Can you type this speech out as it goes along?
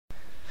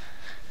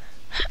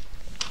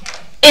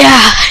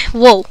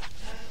Whoa.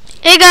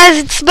 Hey guys,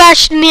 it's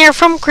Sebastian here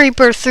from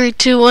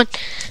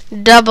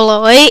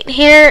Creeper321008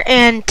 here,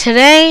 and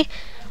today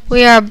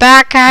we are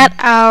back at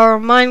our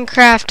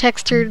Minecraft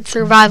Textured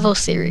Survival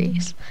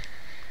series.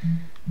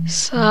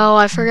 So,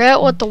 I forget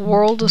what the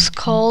world is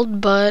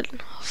called, but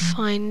I'll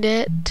find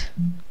it.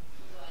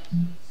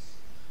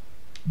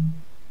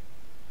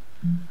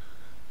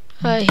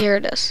 Here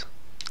it is.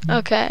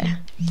 Okay.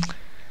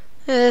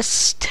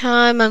 This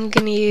time I'm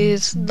gonna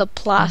use the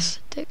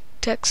plastic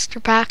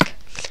texture pack.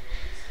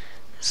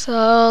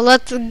 So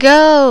let's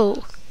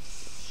go.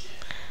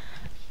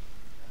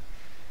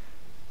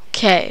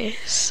 Okay,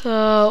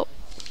 so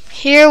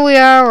here we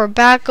are, we're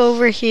back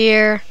over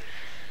here.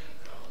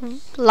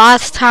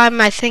 Last time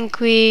I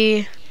think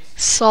we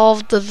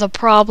solved the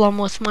problem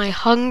with my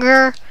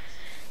hunger.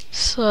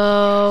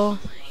 So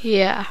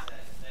yeah.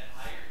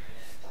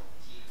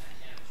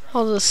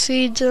 All the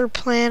seeds are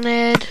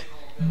planted.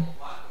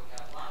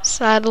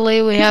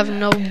 Sadly, we have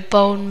no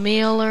bone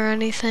meal or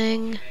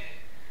anything.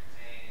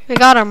 We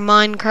got our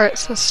minecart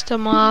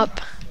system up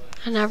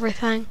and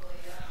everything.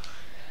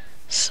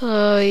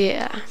 So,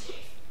 yeah.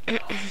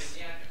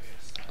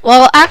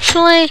 Well,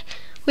 actually,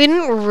 we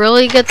didn't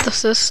really get the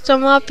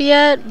system up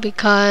yet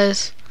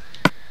because,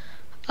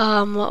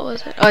 what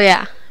was it? Oh,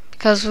 yeah.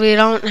 Because we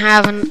don't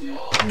have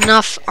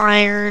enough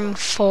iron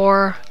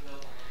for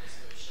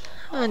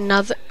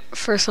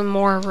some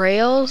more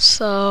rails,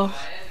 so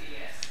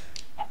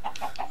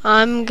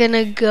I'm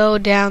gonna go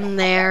down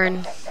there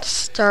and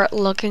start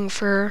looking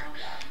for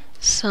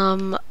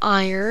some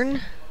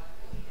iron.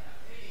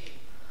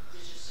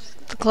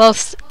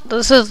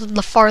 This is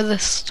the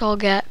farthest I'll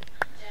get.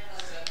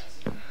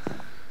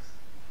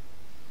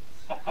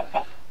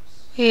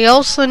 We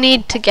also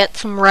need to get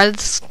some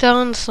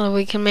redstone so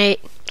we can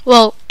make,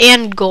 well,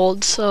 and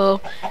gold so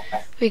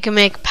we can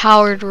make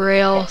powered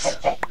rails.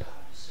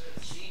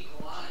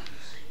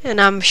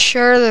 And I'm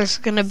sure there's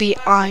gonna be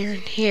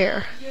iron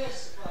here.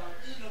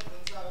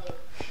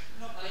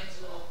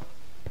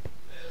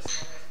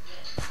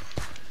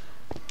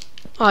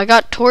 Oh, I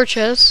got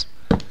torches.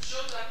 I'm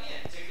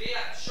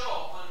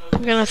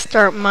gonna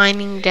start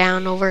mining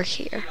down over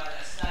here.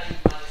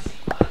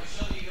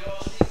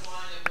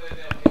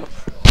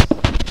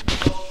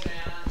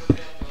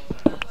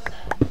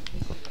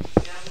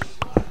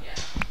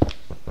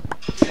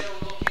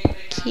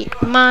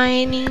 Keep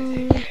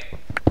mining.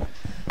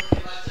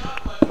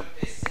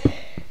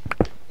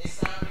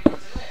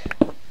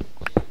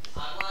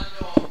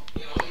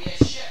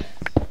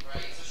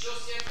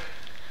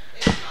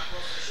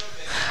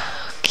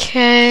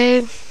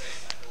 Okay.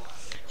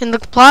 In the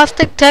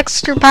plastic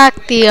texture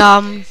pack, the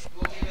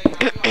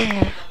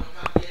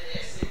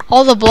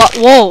all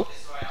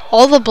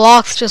the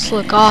blocks just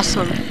look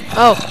awesome.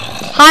 Oh,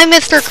 hi,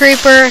 Mr.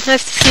 Creeper.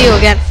 Nice to see you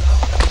again.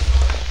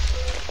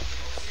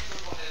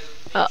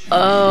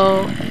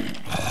 Uh-oh.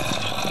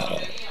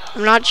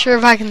 I'm not sure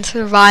if I can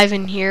survive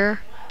in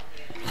here.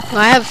 Do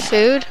I have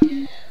food?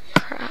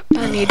 Crap,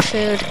 I need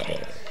food.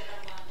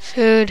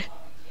 Food.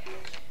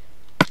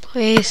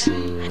 Please,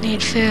 I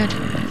need food.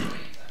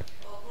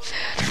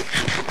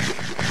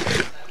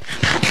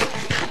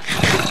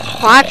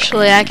 Well,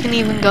 actually, I can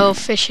even go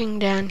fishing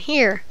down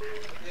here.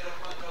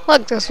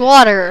 Look, there's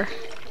water.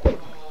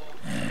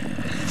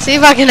 See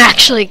if I can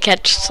actually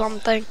catch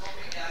something.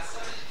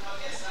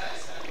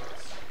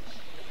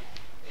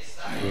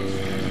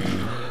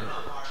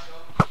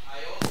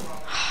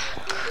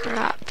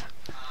 Crap.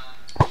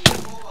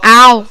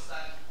 Ow.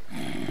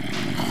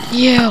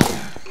 You.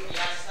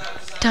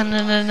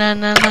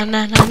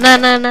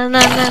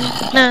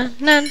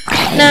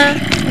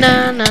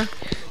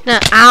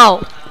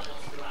 Ow.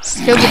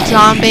 Stupid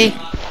zombie.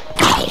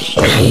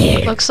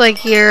 Looks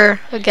like you're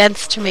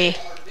against me,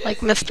 like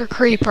Mr.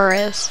 Creeper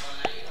is.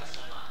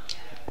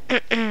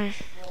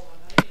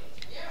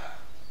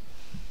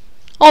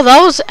 Oh,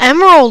 that was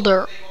emerald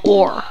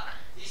ore,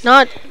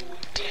 not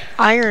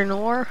iron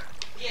ore.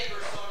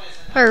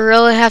 I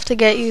really have to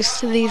get used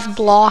to these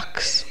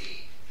blocks.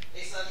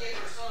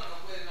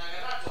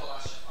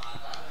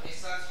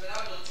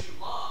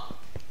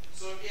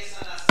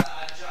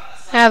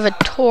 I have a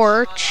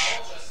torch.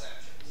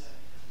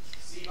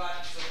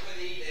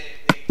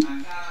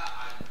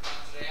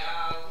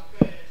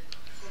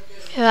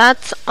 Okay,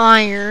 that's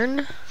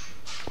iron.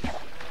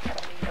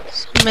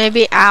 So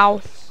maybe,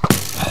 ow.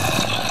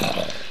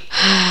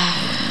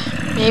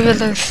 Maybe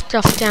there's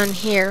stuff down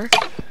here.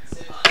 Oh,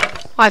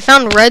 I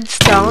found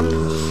redstone,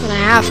 but I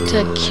have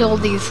to kill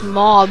these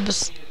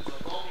mobs.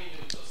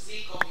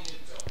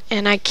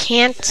 And I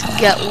can't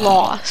get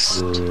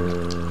lost,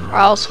 or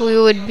else we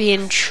would be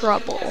in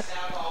trouble.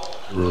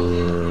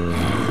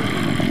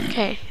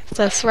 Okay, is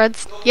this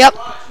Yep,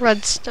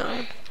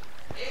 redstone.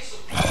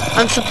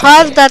 I'm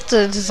surprised that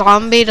the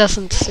zombie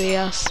doesn't see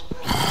us.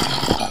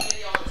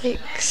 Like,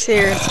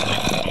 seriously,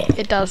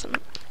 it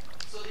doesn't.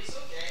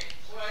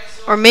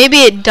 Or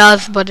maybe it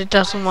does, but it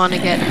doesn't want to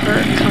get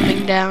hurt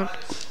coming down.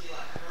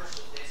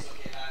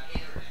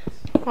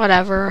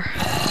 Whatever.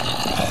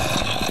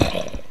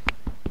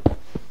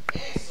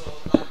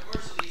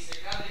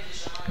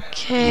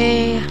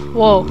 Okay.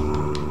 Whoa.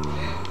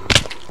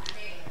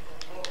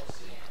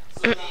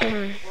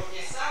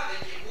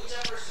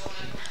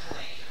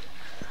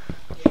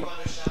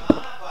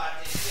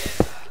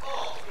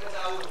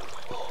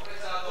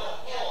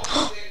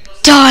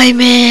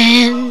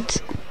 Diamond!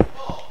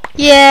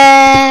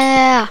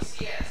 Yeah!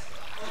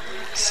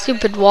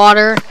 Stupid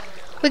water.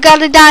 We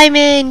got a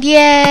diamond!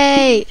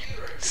 Yay!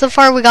 So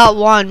far we got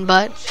one,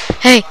 but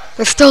hey,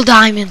 there's still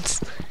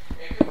diamonds.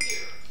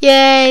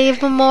 Yay,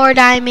 even more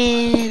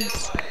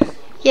diamonds.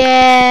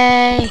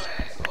 Yay!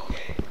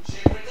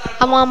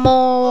 I want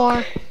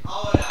more.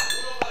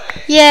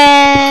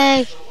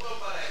 Yay!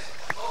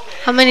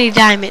 How many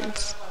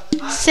diamonds?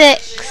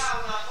 6.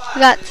 We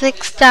got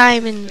 6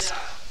 diamonds.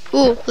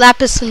 Ooh,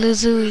 lapis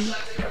lazuli.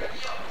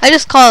 I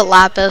just call it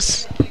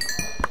lapis.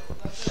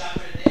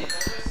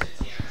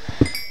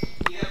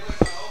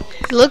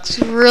 It looks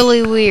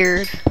really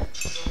weird.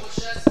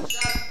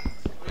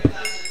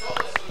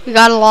 We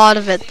got a lot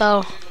of it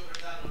though.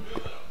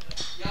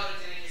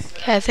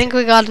 Okay, I think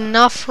we got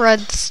enough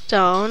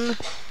redstone.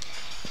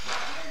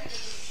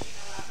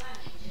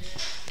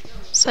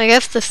 So I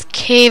guess this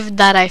cave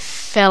that I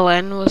fell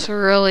in was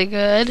really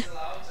good.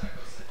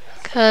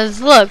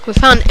 Cause look, we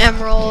found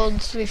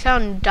emeralds, we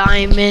found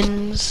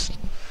diamonds.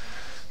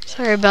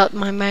 Sorry about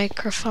my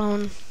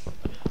microphone.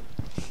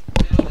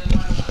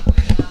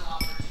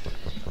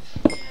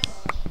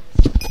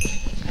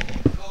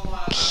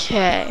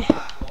 Okay.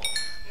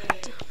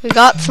 We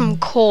got some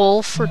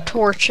coal for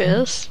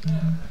torches.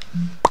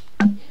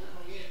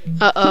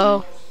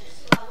 Uh-oh.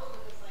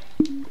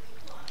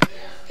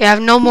 We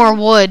have no more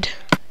wood.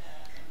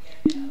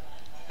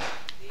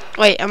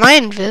 Wait, am I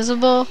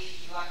invisible?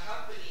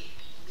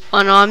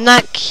 Oh no, I'm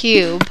not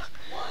cube.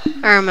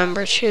 I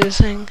remember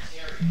choosing.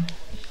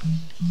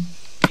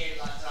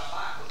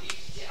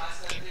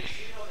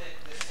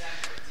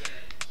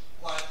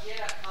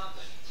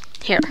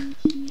 Here.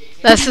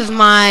 This is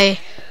my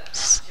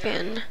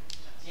skin.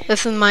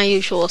 This is my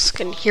usual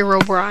skin, Hero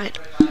Brian.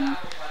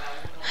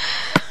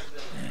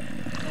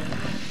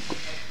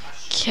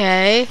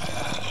 Okay.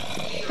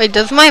 Wait,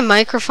 does my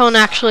microphone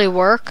actually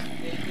work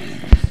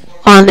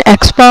on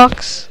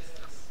Xbox?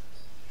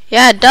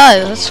 Yeah, it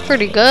does. That's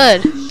pretty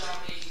good.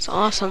 It's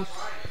awesome.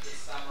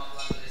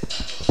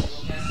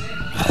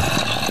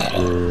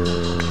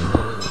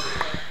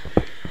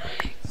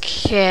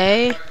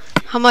 Okay.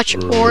 How much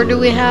ore do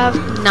we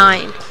have?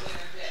 9.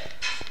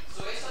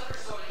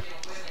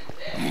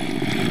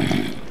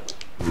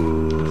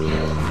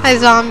 Hi,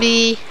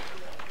 zombie.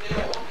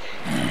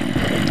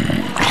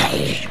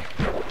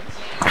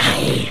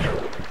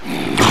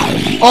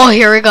 Oh,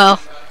 here we go.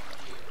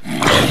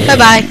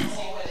 Bye-bye.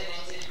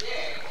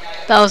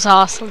 That was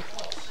awesome.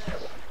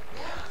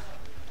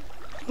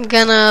 I'm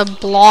gonna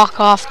block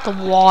off the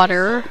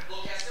water,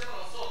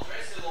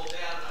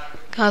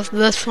 because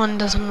this one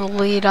doesn't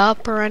lead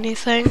up or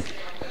anything.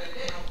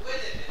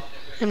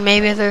 And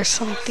maybe there's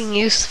something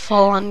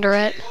useful under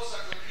it.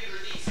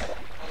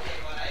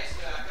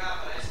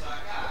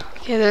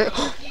 Okay, there.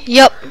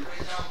 Yep.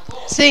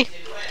 See?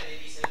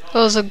 That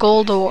was a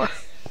gold ore.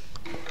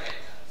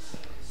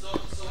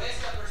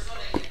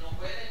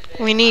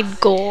 We need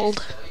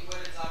gold.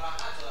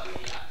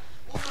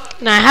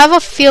 And I have a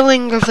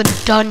feeling there's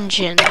a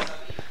dungeon.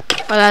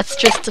 Or that's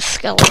just a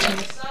skeleton.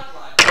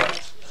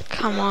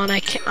 Come on,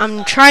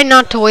 I'm trying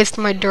not to waste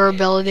my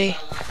durability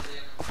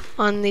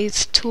on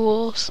these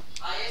tools.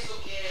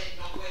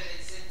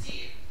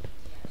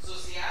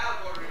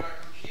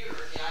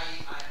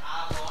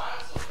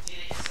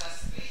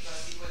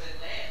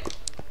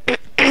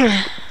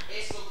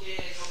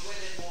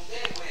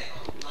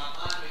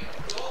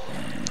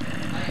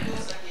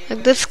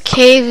 Like, this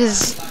cave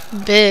is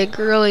big,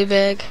 really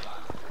big.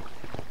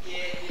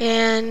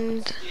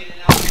 And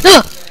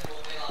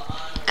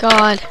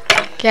God,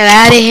 get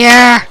out of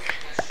here.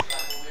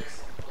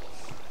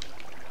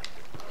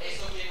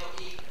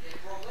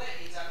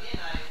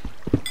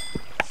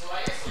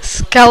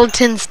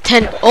 Skeleton's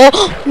tent.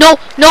 Oh, no,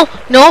 no,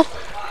 no.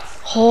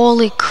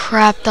 Holy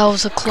crap, that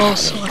was a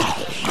close one.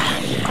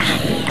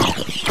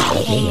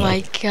 Oh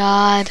my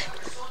God.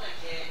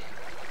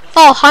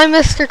 Oh, hi,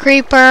 Mr.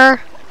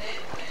 Creeper.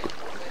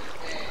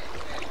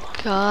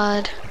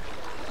 God.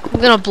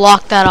 I'm gonna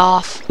block that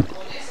off.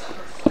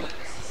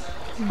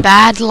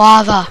 Bad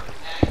lava.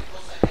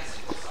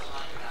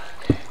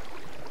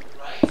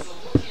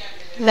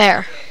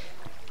 There.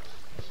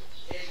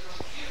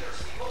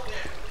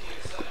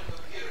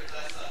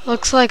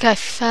 Looks like I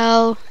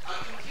fell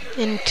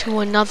into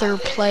another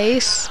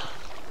place.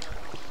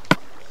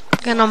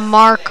 I'm gonna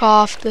mark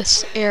off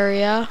this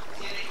area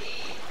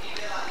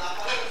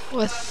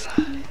with...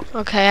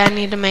 Okay, I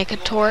need to make a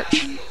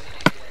torch.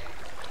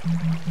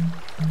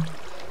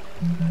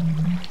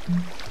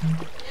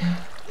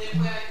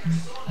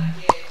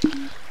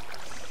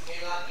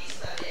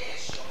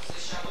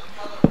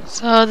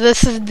 So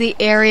this is the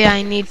area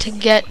I need to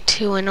get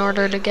to in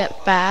order to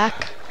get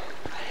back.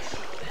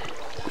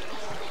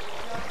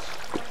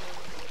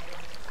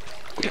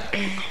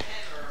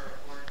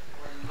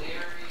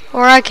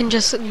 Or I can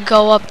just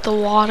go up the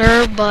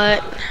water,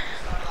 but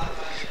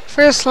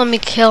first let me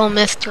kill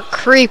Mr.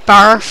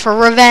 Creeper for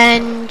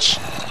revenge.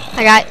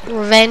 I got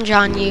revenge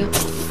on you.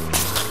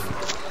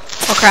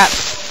 Oh crap.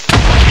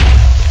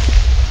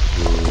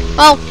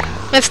 Well,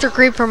 Mr.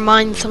 Creeper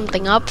mined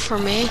something up for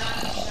me.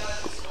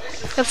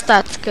 Guess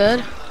that's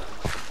good.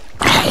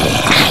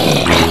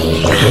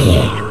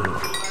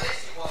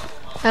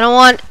 I don't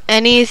want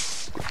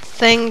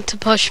anything to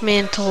push me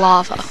into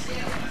lava.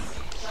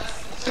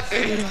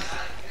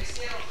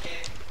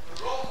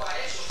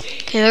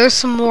 Okay, there's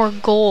some more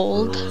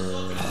gold.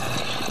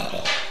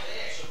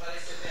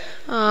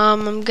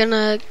 I'm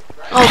gonna...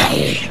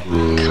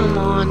 Oh, come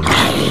on.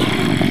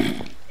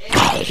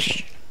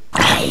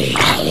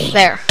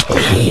 There.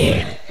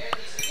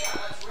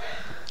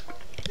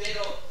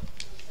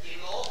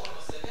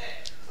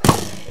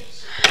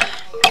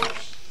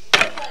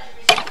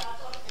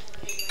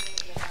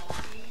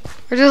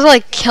 We're just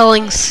like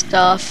killing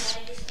stuff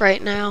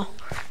right now.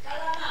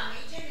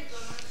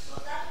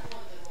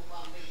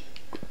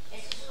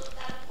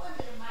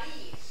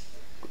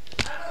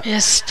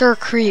 Mr.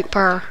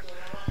 Creeper.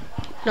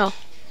 No.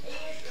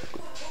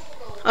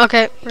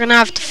 Okay, we're gonna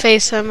have to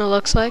face him, it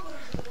looks like.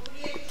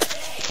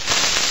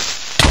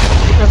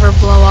 Never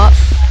blow up.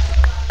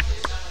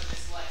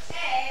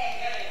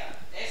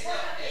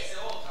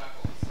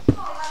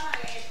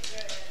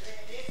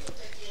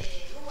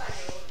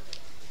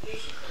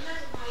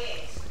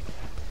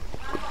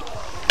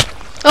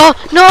 Oh,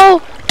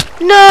 no!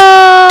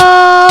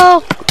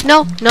 No!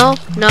 No, no,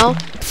 no.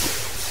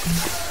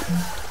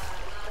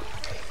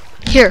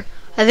 Here,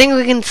 I think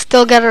we can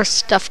still get our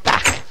stuff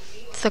back.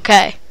 It's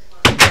okay.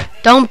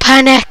 Don't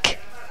panic!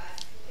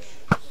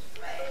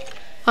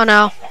 Oh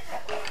no.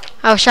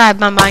 I wish I had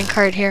my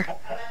minecart here.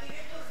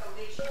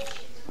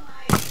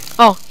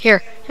 Oh,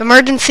 here.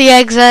 Emergency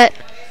exit.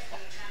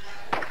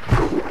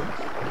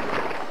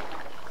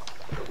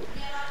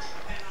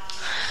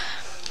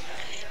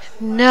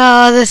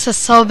 No, this is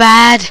so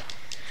bad.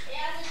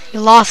 We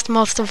lost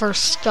most of our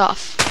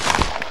stuff.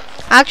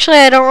 Actually,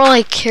 I don't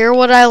really care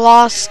what I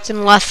lost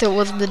unless it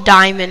was the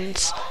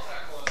diamonds.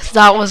 Because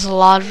that was a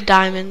lot of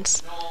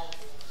diamonds.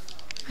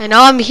 I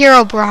know I'm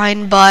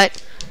Herobrine,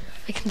 but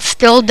I can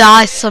still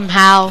die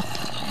somehow.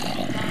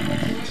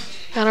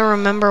 Gotta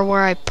remember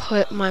where I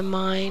put my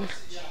mine.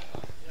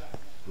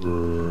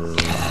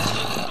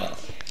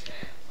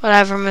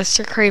 Whatever,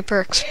 Mr. Creeper,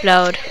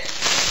 explode.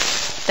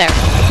 There.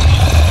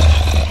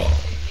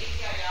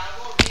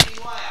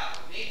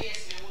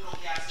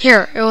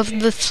 Here, it was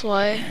this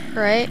way,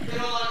 right?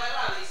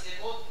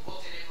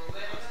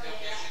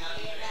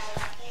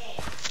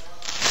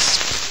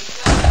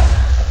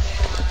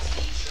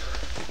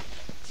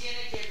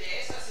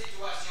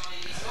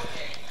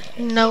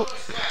 Nope.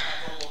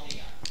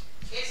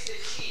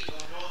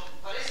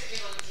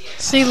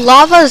 See,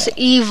 lava's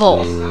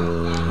evil.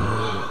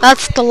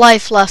 That's the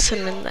life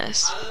lesson in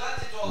this.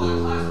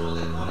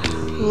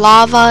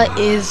 Lava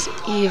is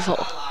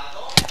evil.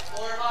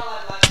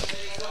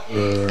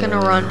 Gonna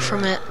run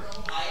from it.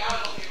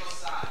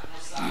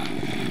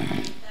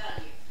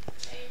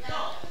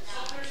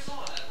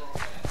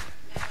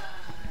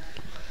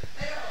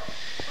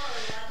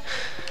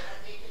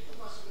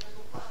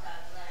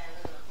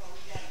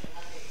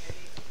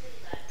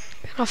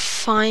 Gotta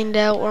find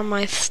out where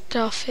my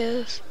stuff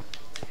is.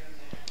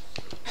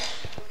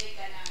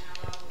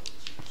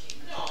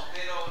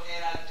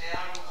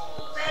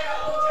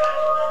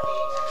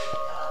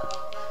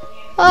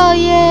 Oh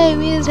yay,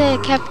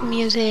 music, happy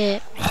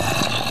music.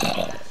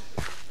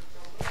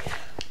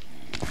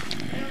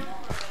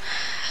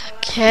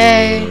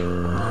 Okay.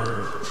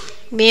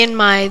 Me and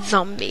my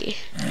zombie.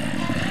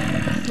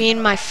 Me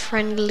and my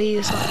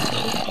friendly zombie.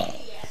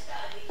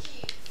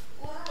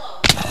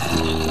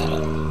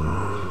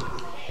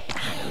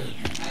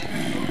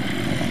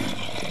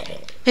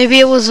 Maybe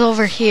it was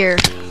over here.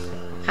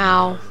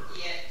 Ow.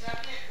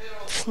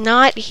 It's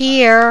not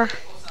here.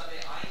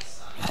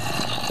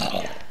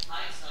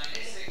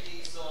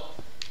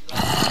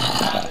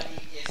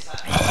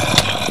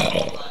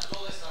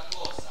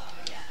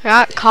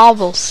 Got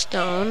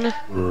cobblestone.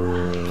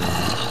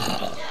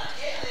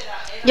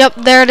 Yep,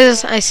 there it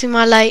is. I see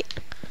my light.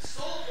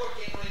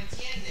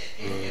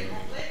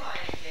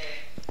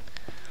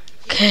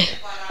 Okay.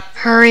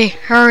 Hurry,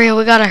 hurry,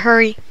 we gotta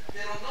hurry.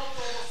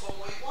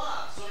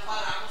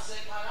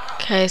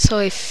 Okay, so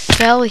we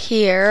fell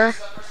here.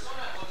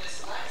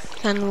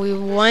 Then we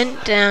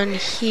went down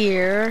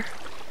here.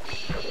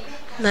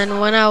 Then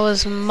when I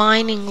was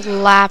mining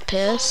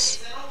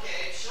lapis.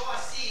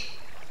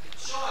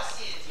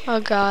 Oh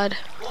god,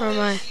 where am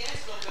I?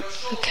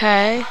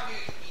 Okay.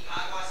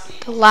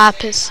 The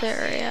lapis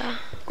area.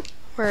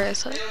 Where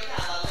is it?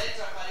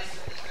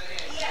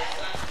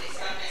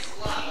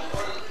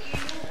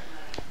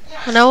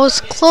 When I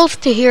was close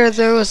to here,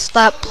 there was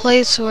that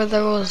place where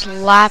there was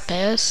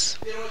lapis.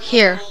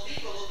 Here,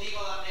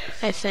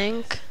 I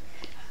think.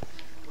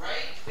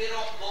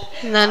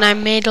 And then I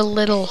made a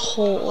little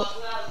hole.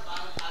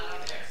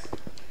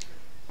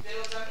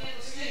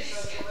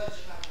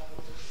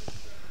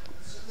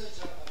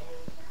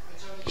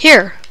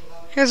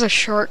 Here's a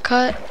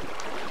shortcut.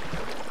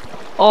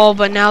 Oh,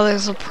 but now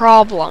there's a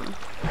problem.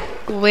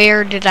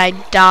 Where did I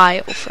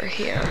die over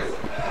here?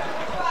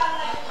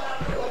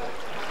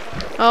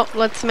 Oh,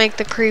 let's make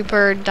the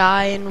creeper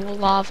die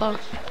in lava.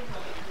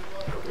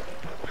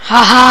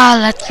 Haha,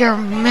 let your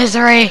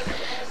misery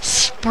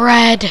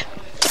spread.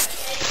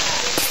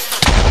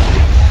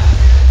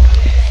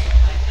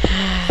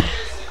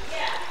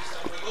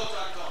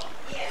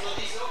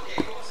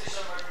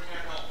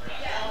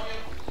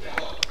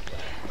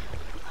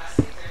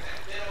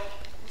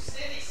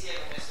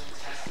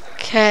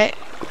 Okay.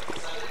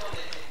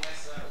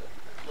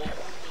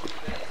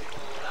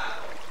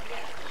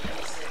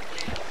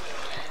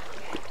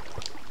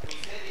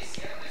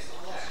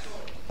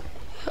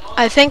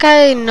 I think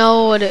I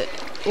know what it,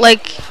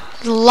 like,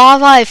 the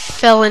lava I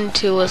fell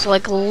into was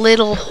like a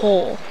little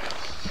hole.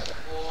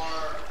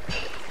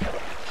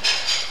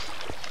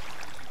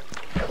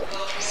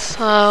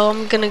 So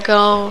I'm gonna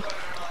go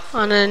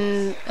on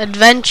an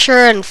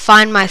adventure and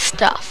find my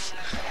stuff.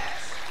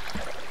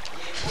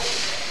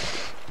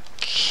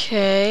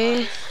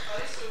 Okay.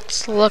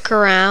 Let's look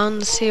around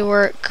and see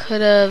where it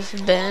could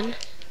have been.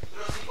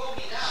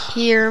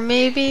 Here,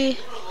 maybe?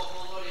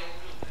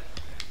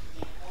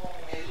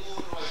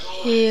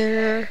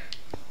 Here.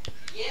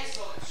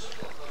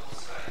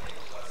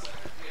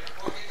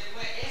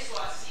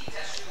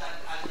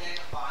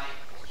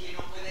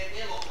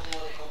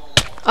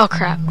 Oh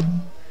crap.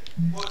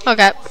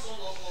 Okay.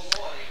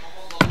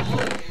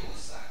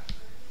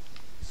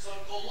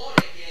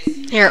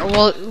 Here,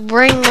 we'll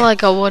bring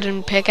like a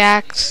wooden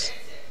pickaxe.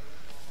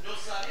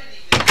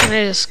 Can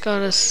I just go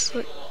to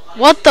sleep?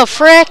 What the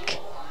frick?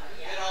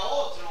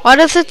 Why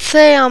does it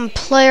say I'm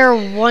player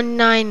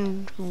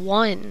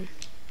 191?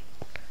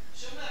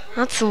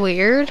 That's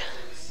weird.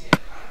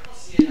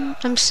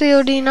 I'm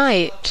COD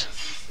Knight.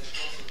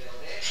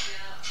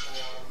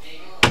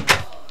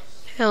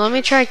 Here, let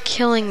me try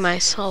killing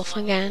myself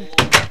again.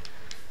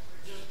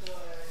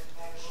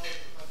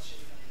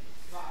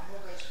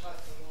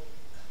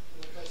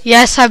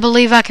 Yes, I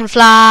believe I can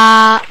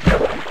fly.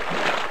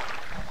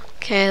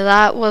 Okay,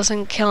 that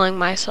wasn't killing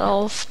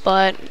myself,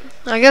 but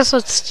I guess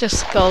let's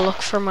just go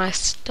look for my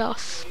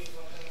stuff.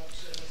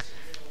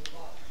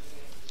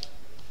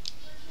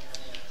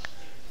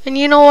 And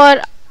you know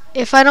what?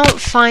 If I don't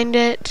find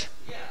it...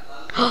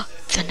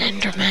 it's an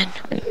Enderman.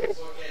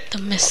 The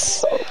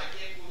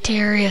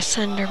mysterious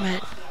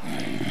Enderman.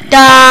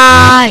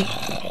 Die!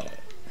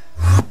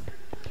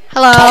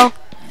 Hello.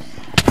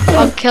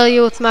 I'll kill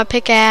you with my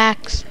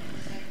pickaxe.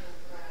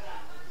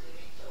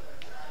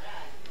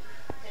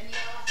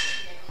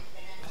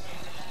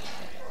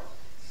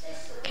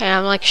 Okay,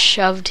 I'm like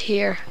shoved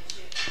here.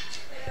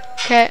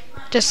 Okay,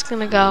 just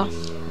gonna go.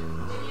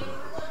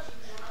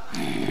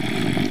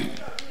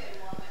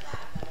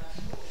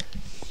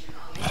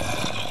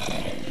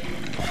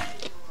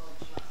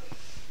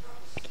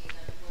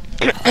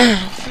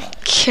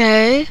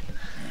 Okay.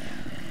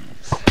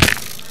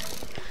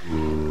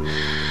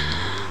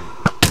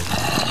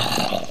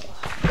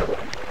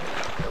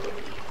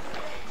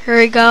 Here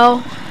we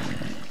go.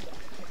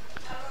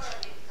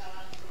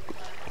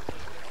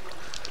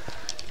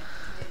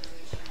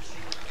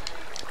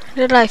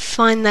 Where did I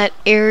find that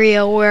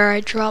area where I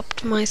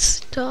dropped my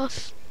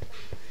stuff?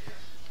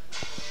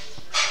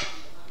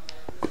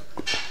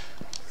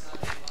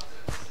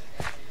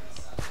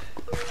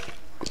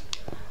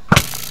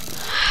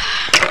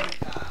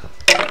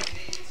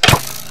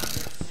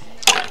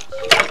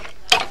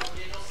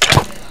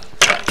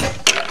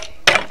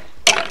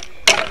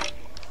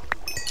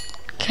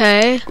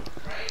 Okay.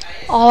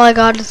 All I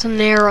got is an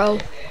arrow.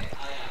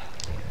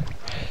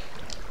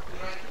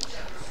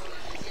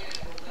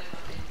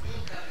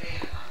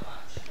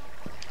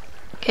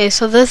 Okay,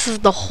 so this is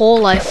the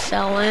hole I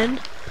fell in.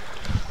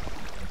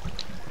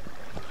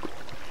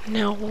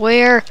 Now,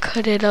 where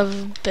could it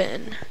have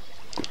been?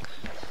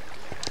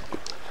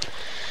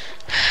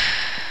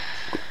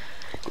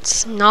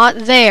 It's not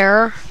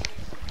there.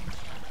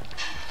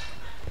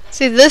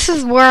 See, this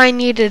is where I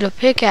needed a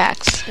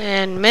pickaxe,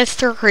 and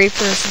Mr.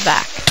 Creeper's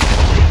back.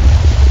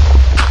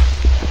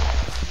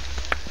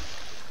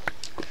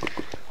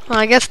 Well,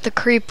 I guess the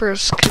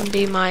creepers can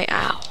be my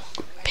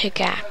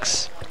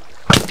pickaxe.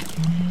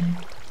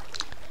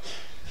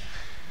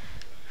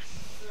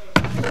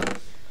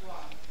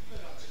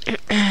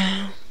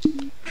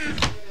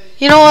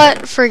 You know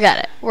what?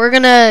 Forget it. We're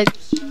gonna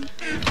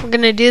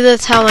do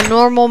this how a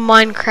normal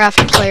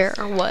Minecraft player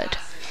would.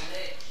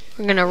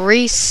 We're gonna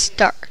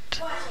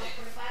restart.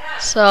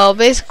 So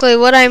basically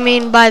what I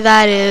mean by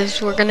that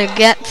is we're gonna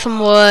get some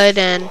wood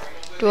and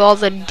do all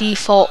the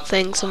default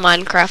things a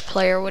Minecraft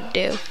player would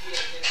do.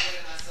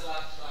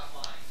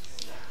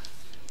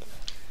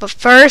 But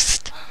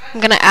first,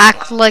 I'm gonna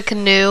act like a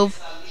noob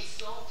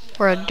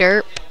or a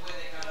derp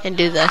and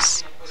do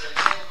this.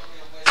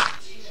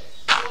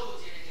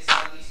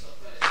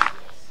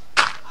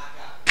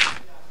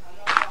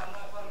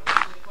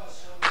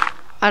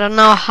 I don't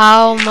know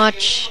how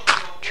much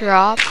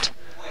dropped.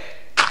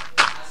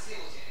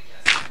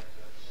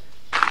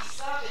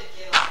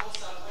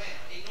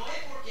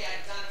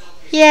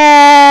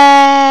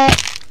 Yay!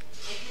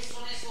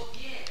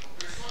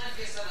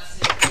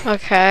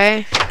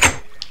 Okay.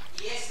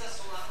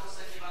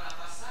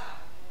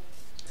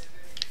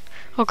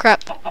 Oh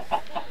crap.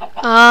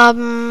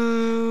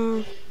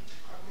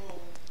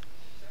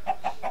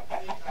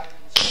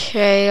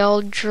 Okay,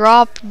 I'll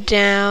drop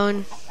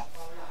down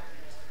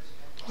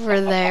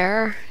over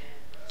there.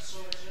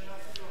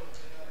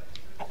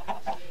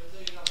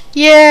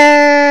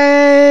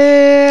 Yeah!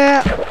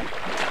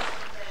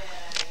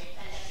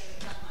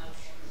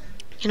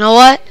 You know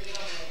what?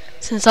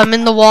 Since I'm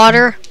in the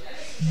water,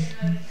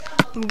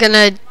 I'm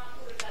gonna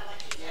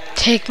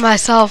take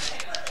myself,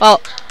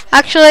 well,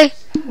 actually,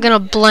 I'm gonna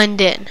blend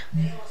in.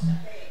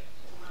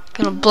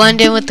 Gonna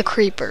blend in with the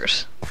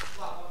creepers.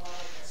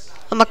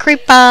 I'm a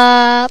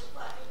creeper.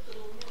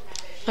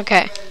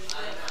 Okay.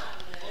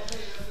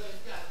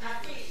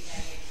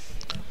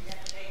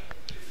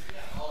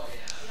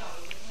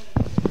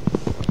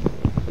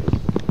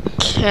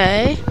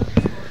 Okay.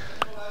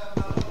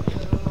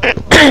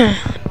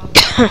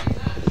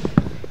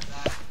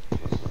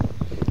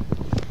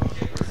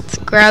 Let's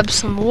grab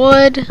some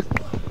wood.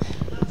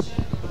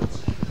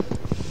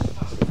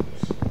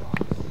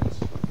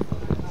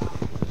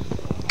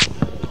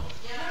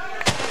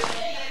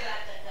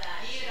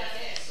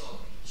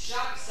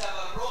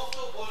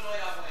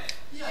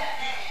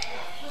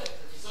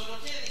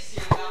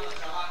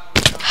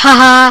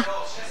 Haha.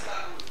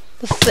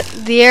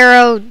 The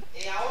arrow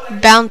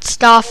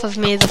bounced off of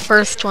me, the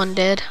first one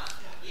did.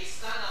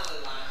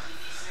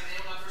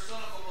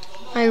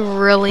 I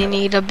really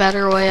need a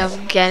better way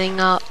of getting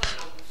up.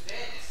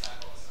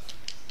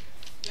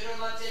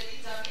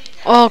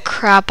 Oh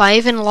crap, I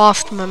even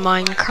lost my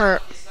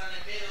minecart.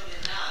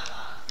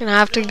 Gonna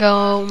have to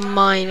go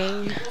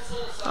mining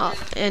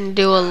and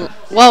do a,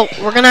 well,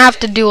 we're gonna have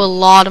to do a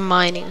lot of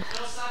mining.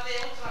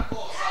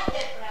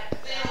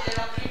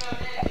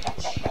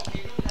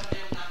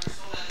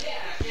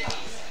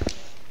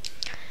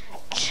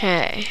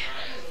 Okay.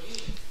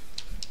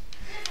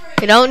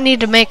 We don't need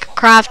to make a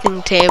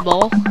crafting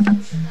table.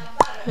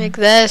 Make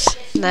this.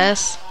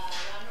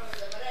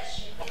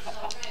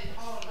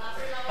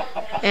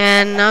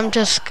 And I'm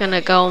just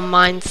gonna go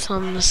mine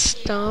some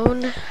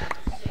stone.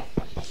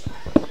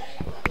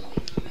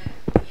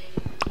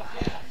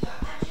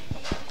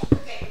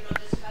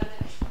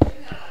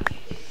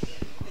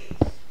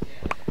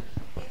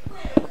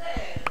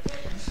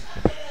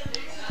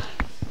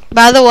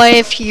 By the way,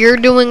 if you're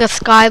doing a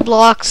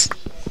skyblocks,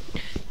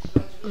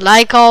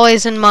 like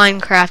always in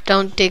Minecraft,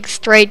 don't dig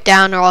straight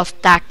down or else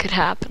that could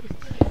happen.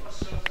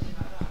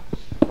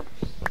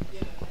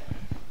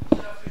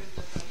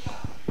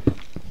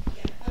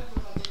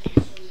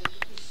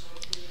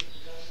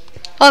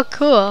 Oh,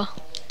 cool.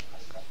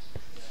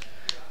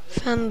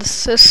 Found the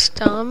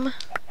system.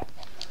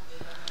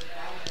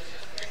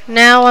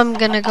 Now I'm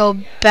gonna go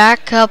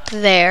back up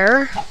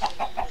there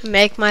and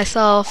make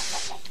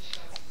myself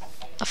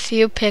a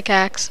few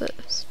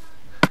pickaxes.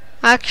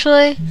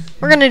 Actually,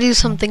 we're gonna do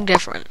something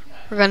different.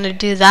 We're gonna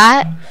do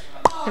that.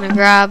 I'm gonna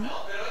grab...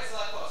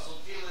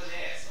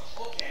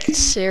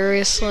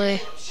 Seriously?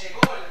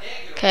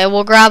 Okay,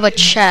 we'll grab a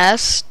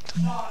chest.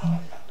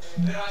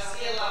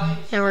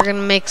 And we're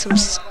gonna make some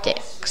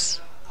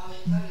sticks.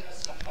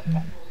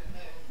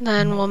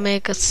 Then we'll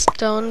make a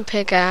stone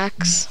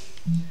pickaxe.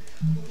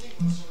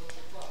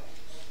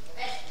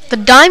 The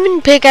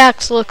diamond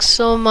pickaxe looks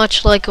so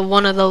much like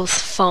one of those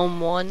foam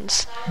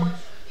ones.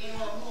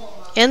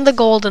 And the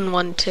golden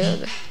one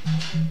too.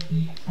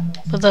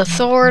 But the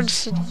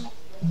swords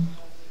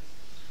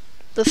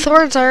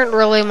aren't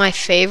really my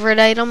favorite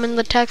item in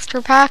the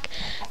texture pack.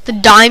 The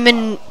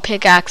diamond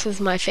pickaxe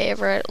is my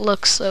favorite. It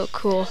looks so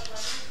cool.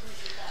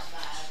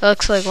 It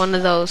looks like one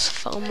of those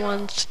foam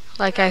ones,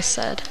 like I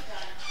said.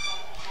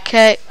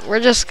 Okay,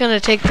 we're just gonna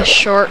take the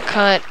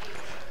shortcut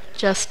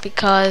just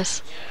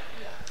because.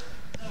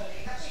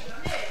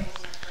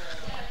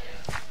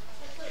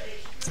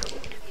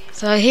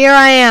 So here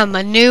I am,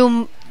 a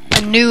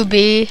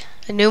newbie,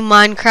 a new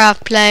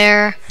Minecraft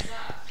player,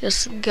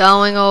 just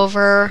going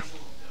over,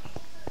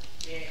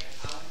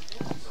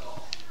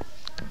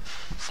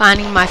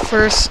 finding my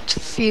first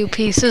few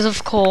pieces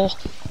of coal,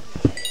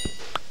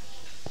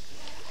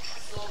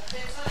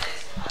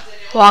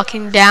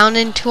 walking down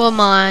into a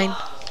mine,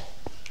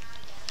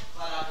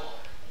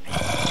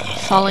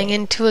 falling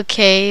into a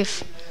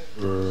cave.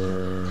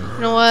 You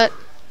know what?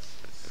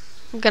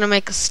 I'm gonna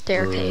make a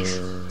staircase.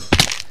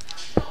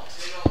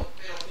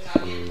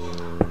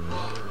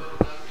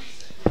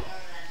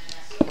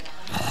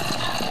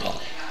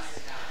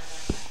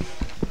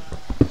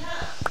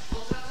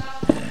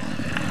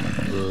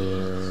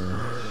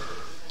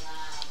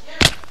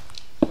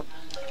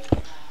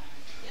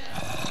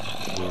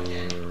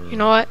 You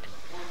know what?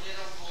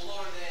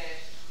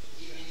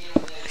 I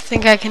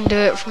think I can do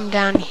it from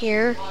down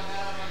here.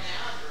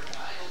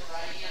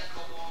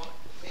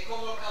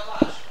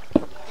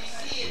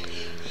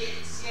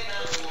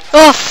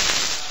 Oh!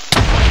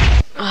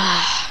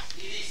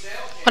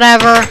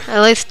 Whatever.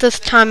 At least this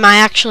time I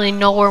actually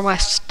know where my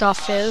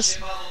stuff is.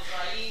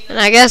 And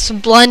I guess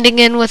blending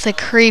in with a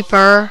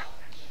creeper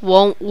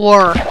won't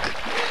work.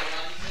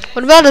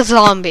 What about a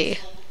zombie?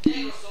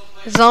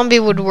 A zombie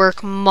would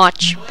work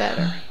much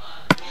better.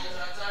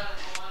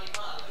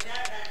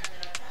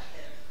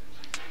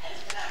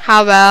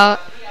 How about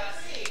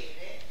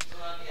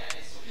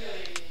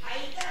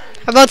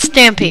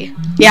Stampy?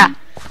 Yeah.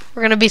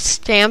 We're gonna be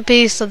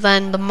Stampy, so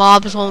then the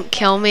mobs won't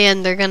kill me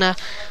and they're gonna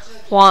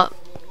want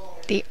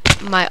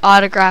my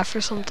autograph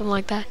or something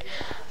like that.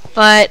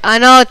 But I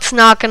know it's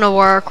not gonna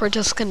work. We're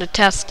just gonna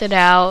test it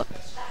out.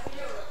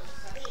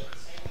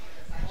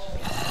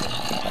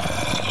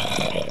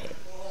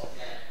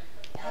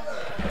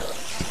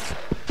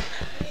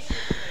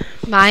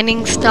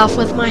 Mining stuff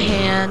with my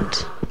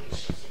hand.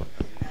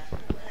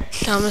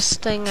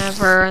 Dumbest thing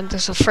ever. And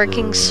there's a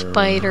freaking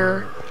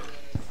spider.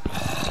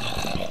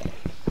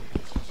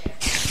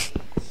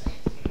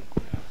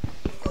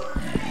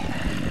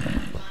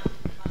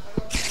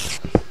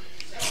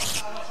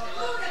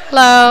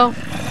 Hello.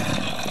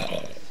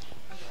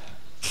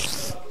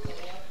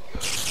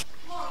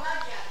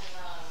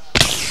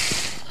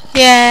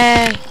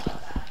 Yay.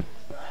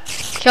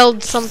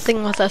 Killed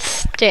something with a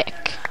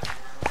stick.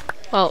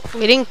 Well,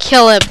 we didn't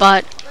kill it,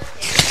 but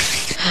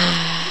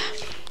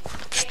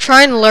let's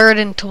try and lure it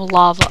into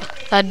lava.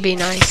 That'd be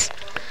nice.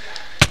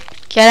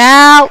 Get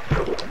out!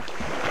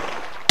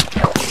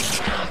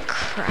 Oh,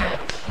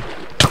 crap.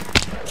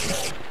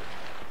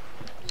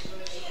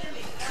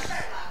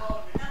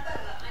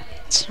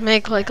 Let's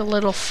make like a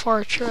little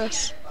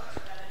fortress.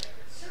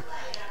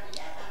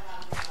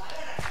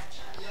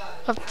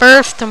 But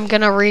first, I'm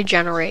gonna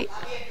regenerate.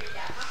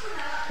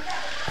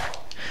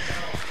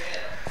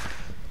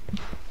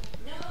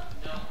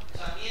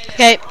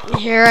 Okay,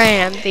 here I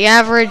am, the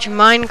average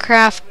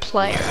Minecraft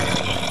player.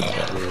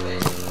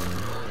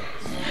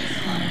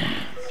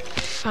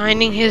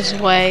 Finding his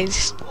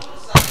ways.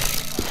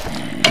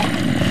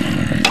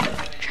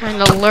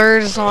 Trying to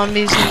lure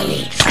zombies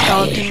and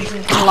skeletons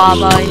into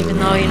lava, even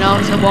though he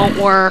knows it won't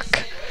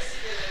work.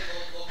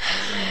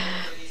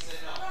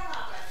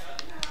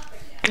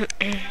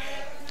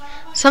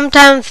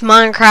 Sometimes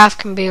Minecraft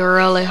can be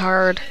really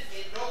hard.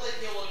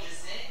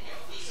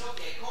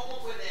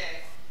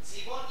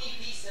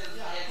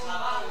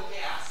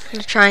 I'm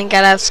gonna try and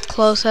get as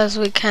close as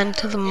we can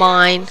to the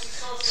mine,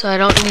 so I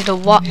don't need to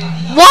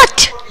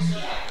What?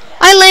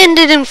 I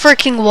landed in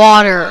freaking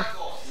water.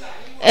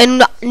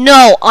 And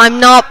no, I'm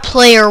not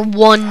player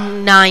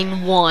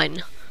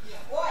 191.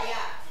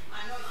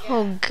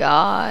 Oh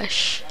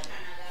gosh.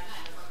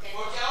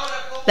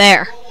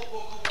 There.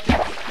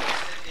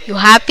 You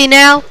happy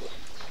now?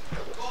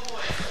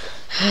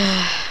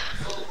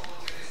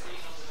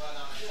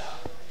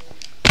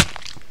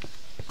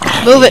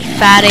 Move it,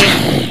 fatty.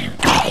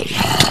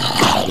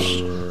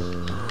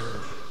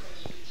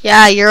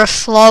 Yeah, you're a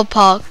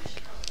slowpoke.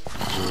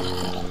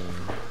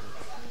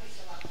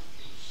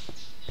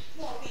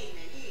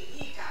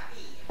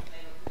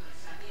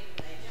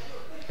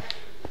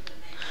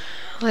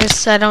 At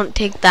least I don't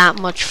take that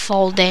much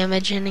fall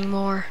damage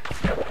anymore.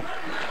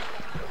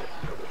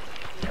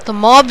 The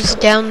mobs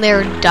down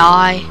there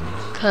die,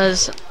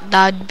 'cause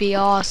that'd be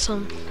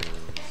awesome.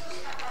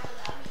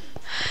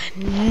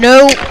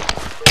 Nope.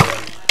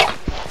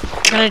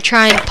 I'm gonna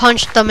try and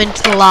punch them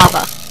into the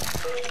lava.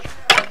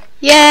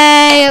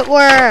 Yay, it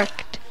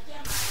worked!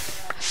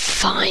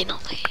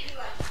 Finally.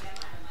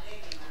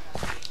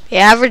 The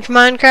average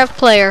Minecraft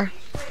player,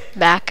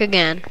 back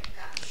again.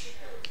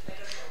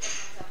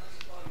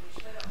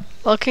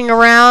 Looking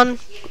around,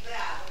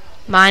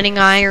 mining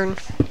iron.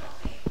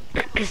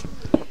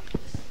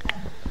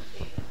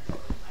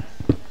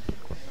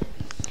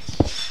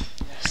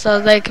 So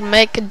they can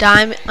make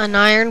an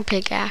iron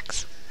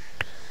pickaxe.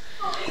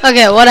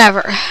 Okay,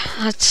 whatever.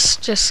 Let's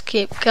just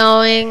keep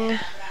going.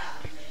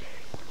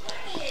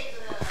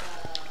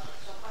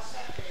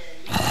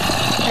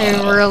 I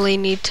really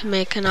need to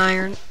make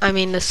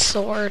a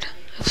sword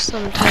of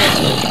some type.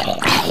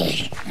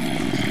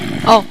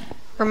 Oh,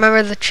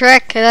 remember the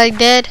trick that I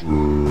did?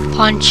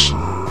 Punch.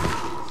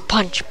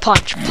 Punch,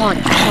 punch,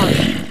 punch,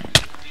 punch.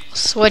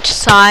 Switch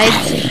sides.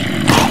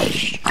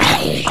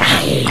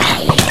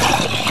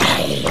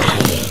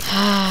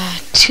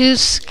 2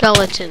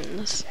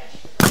 skeletons.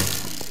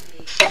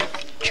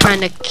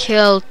 Trying to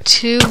kill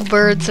 2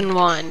 birds in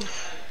one.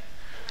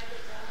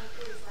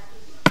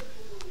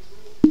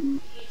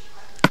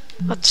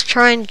 Let's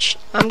try and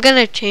I'm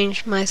gonna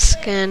change my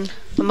skin.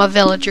 I'm a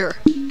villager.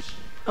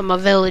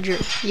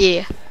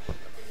 Yeah.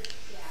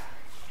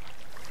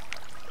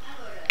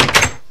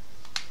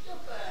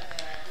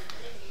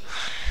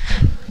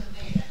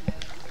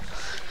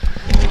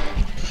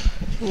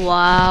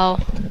 Wow.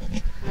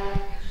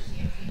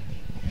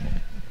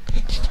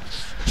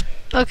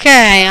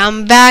 Okay,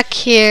 I'm back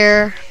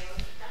here.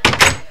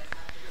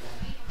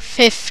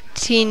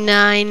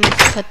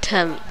 59th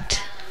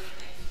attempt.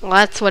 Well,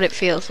 that's what it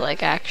feels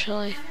like,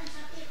 actually.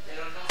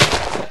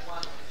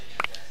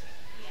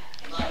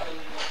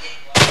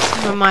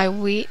 Some of my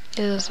wheat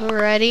is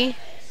ready.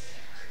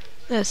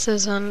 This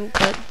isn't,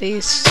 but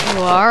these 2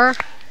 are.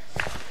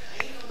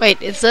 Wait,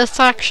 is this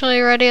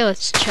actually ready?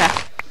 Let's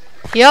check.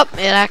 Yep,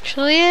 it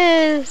actually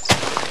is.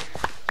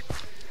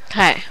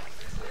 Okay.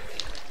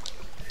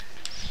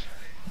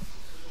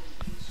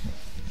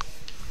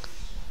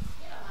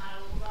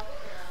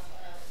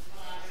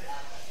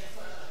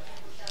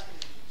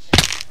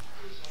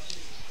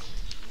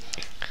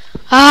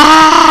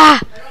 Ah!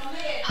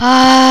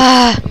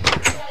 Ah!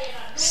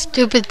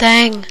 Stupid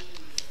thing.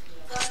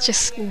 Let's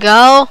just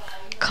go,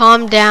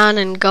 calm down,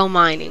 and go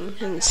mining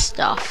and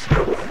stuff.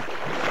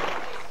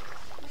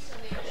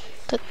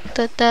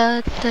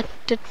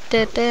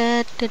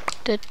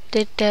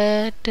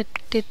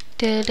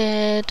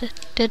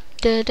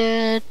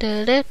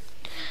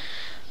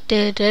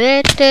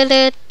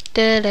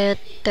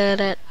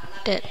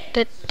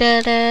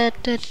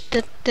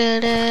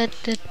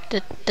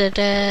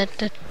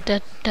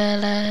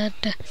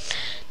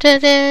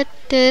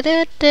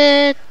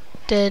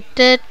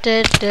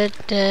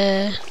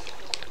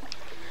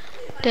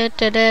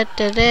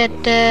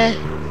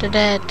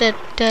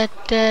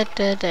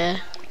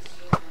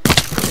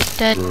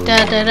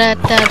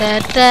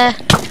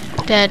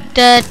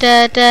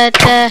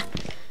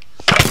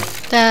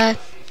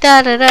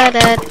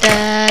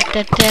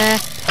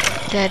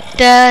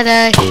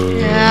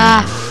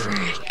 Ah,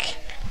 frick.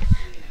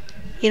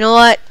 You know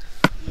what?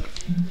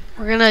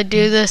 We're gonna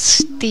do this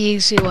the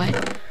easy way.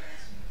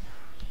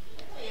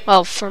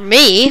 Well, for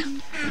me,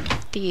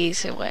 the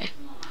easy way.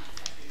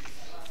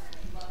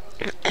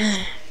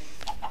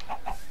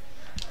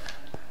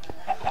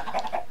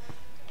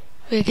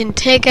 We can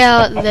take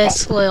out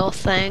this little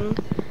thing.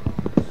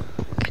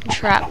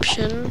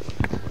 Contraption.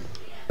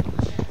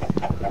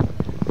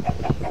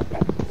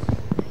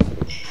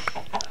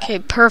 Okay,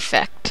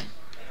 perfect.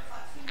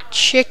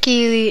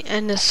 Chicky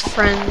and his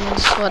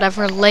friends,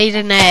 whatever, laid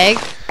an egg.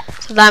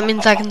 So that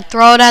means I can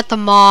throw it at the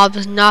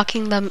mobs,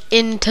 knocking them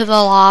into the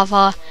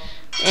lava.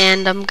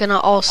 And I'm gonna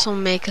also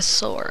make a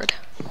sword.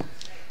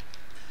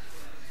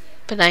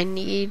 But I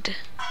need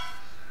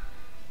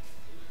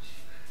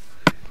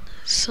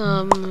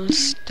some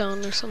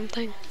stone or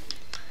something.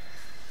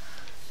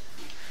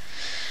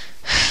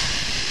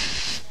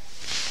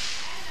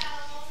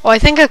 Oh, I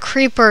think a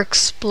creeper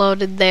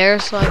exploded there,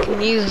 so I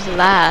can use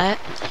that.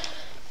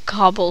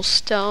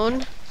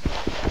 Cobblestone.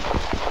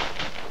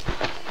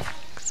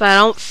 Because I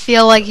don't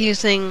feel like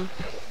using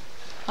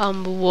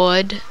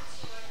wood.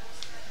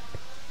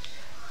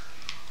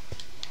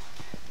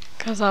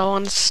 Because I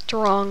want a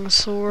strong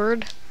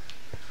sword.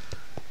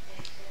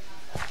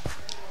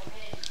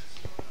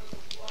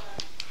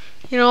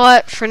 You know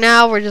what? For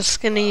now, we're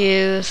just going to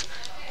use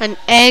an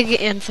egg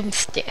and some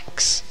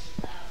sticks.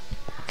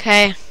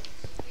 Okay?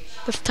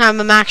 This time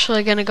I'm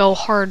actually going to go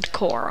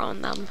hardcore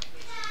on them.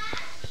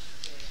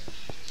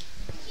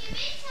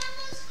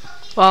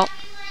 Well,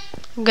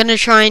 I'm going to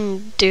try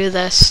and do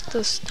this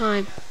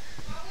time.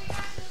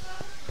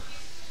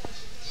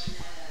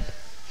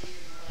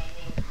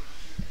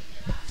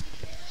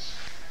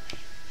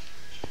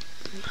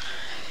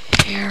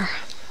 Here.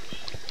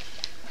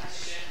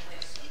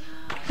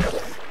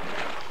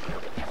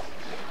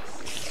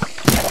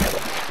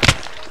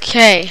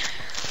 Okay.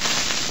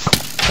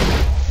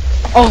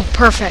 Oh,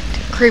 perfect.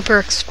 Creeper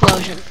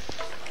explosion.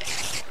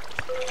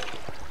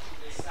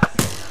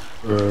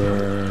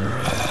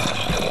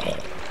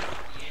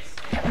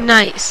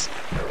 Nice.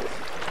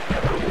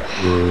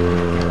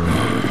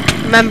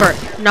 Remember,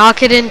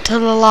 knock it into the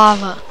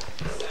lava.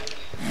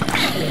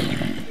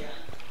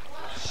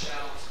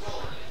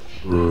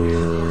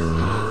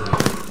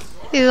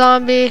 Hey,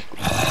 zombie.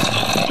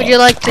 Would you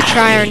like to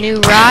try our new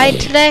ride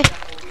today?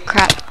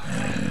 Crap.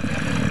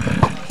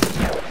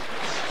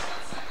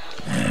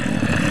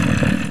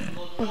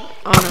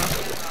 Oh no.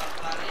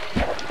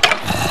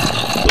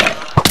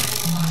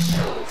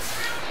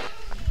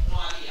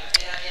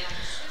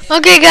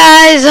 Okay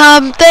guys,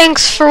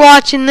 thanks for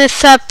watching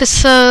this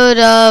episode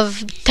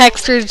of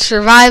Textured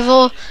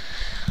Survival.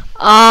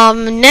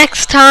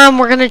 Next time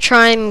we're gonna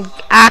try and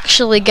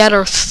actually get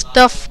our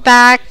stuff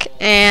back,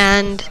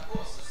 and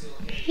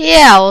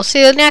yeah, we'll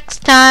see you next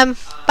time.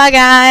 Bye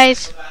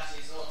guys.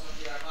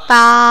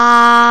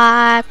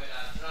 Bye.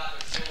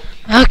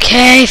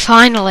 Okay,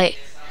 finally.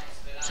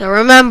 So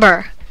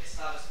remember,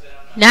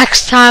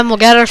 next time we'll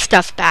get our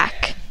stuff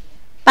back.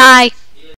 Bye.